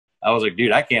I was like,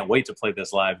 dude, I can't wait to play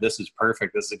this live. This is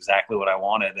perfect. This is exactly what I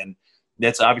wanted. And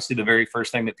that's obviously the very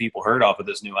first thing that people heard off of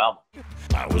this new album.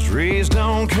 I was raised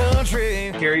on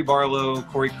country. Gary Barlow,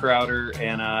 Corey Crowder,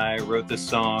 and I wrote this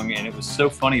song, and it was so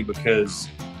funny because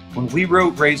when we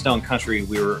wrote Raised on Country,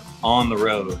 we were on the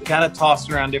road, kind of tossed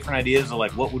around different ideas of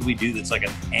like, what would we do that's like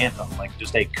an anthem, like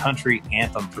just a country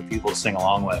anthem for people to sing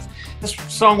along with. This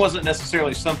song wasn't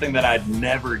necessarily something that I'd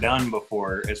never done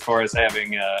before, as far as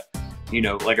having you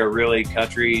know, like a really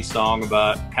country song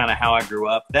about kind of how I grew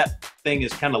up. That thing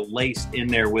is kind of laced in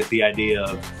there with the idea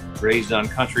of Raised on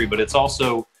Country, but it's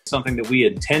also something that we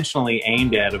intentionally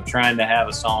aimed at, of trying to have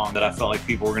a song that I felt like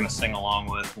people were going to sing along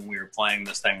with when we were playing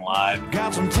this thing live.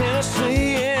 Got some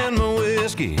Tennessee in my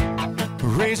whiskey.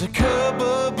 Raise a cup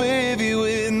up, baby,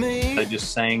 with me. I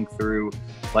just sang through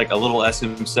like a little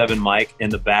SM7 mic in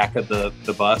the back of the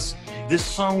bus. This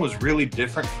song was really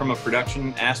different from a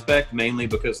production aspect, mainly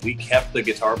because we kept the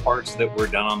guitar parts that were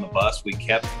done on the bus. We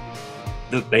kept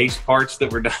the bass parts that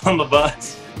were done on the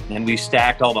bus, and we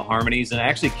stacked all the harmonies, and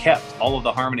actually kept all of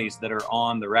the harmonies that are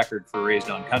on the record for Raised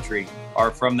on Country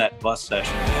are from that bus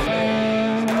session.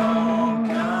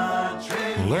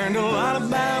 Learned a lot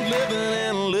about living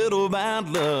and a little about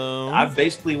love. I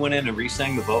basically went in and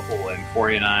re-sang the vocal, and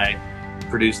Corey and I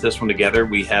produced this one together.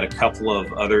 We had a couple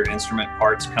of other instrument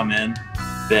parts come in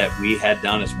that we had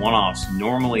done as one-offs.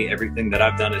 Normally, everything that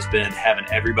I've done has been having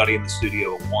everybody in the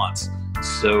studio at once.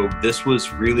 So this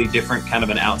was really different, kind of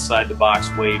an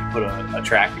outside-the-box way to put a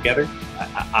track together.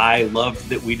 I loved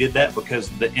that we did that because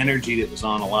the energy that was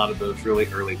on a lot of those really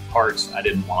early parts, I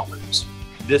didn't want to lose.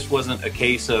 This wasn't a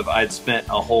case of I'd spent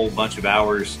a whole bunch of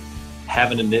hours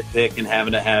having to nitpick and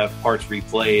having to have parts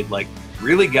replayed. Like,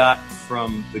 really got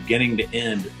from beginning to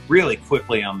end really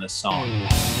quickly on this song.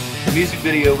 The music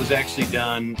video was actually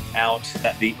done out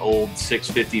at the old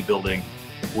 650 building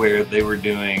where they were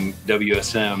doing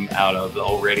WSM out of the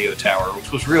old radio tower,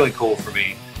 which was really cool for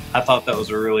me. I thought that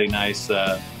was a really nice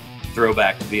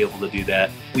throwback to be able to do that.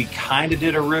 We kind of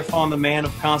did a riff on the Man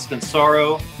of Constant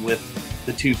Sorrow with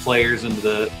the two players into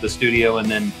the studio,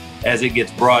 and then as it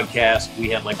gets broadcast, we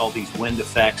had like all these wind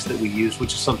effects that we used,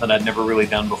 which is something I'd never really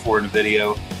done before in a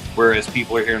video. Whereas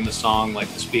people are hearing the song, like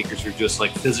the speakers are just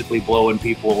like physically blowing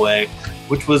people away,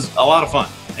 which was a lot of fun.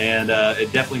 And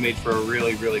it definitely made for a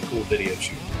really, really cool video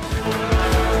shoot.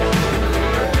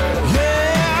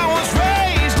 Yeah, I was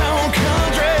raised on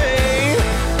country.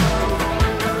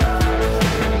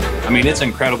 I mean, it's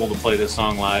incredible to play this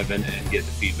song live and get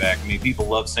the feedback. I mean, people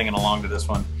love singing along to this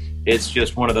one. It's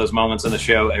just one of those moments in the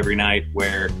show every night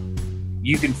where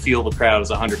you can feel the crowd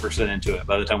is 100% into it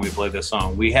by the time we play this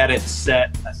song. We had it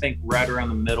set, I think, right around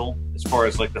the middle as far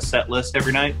as like the set list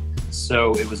every night.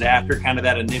 So it was after kind of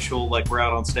that initial, like, we're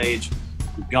out on stage.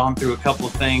 We've gone through a couple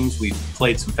of things. We've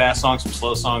played some fast songs, some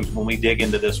slow songs. When we dig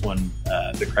into this one,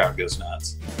 the crowd goes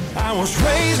nuts. I was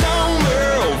raised on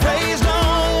Merle, raised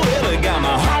on Willie, got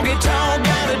my honky-tonk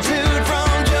attitude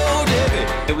from Joe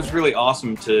Diffie. It was really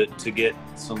awesome to get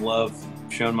some love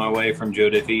shown my way from Joe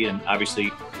Diffie, and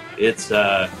obviously it's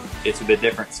a bit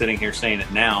different sitting here saying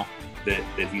it now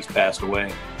that he's passed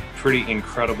away. Pretty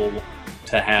incredible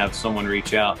to have someone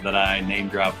reach out that I name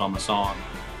dropped on the song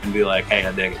and be like, hey,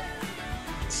 I dig it.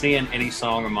 Seeing any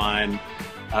song of mine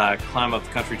climb up the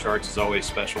country charts is always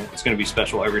special. It's going to be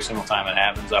special every single time it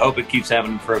happens. I hope it keeps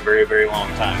happening for a very, very long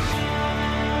time.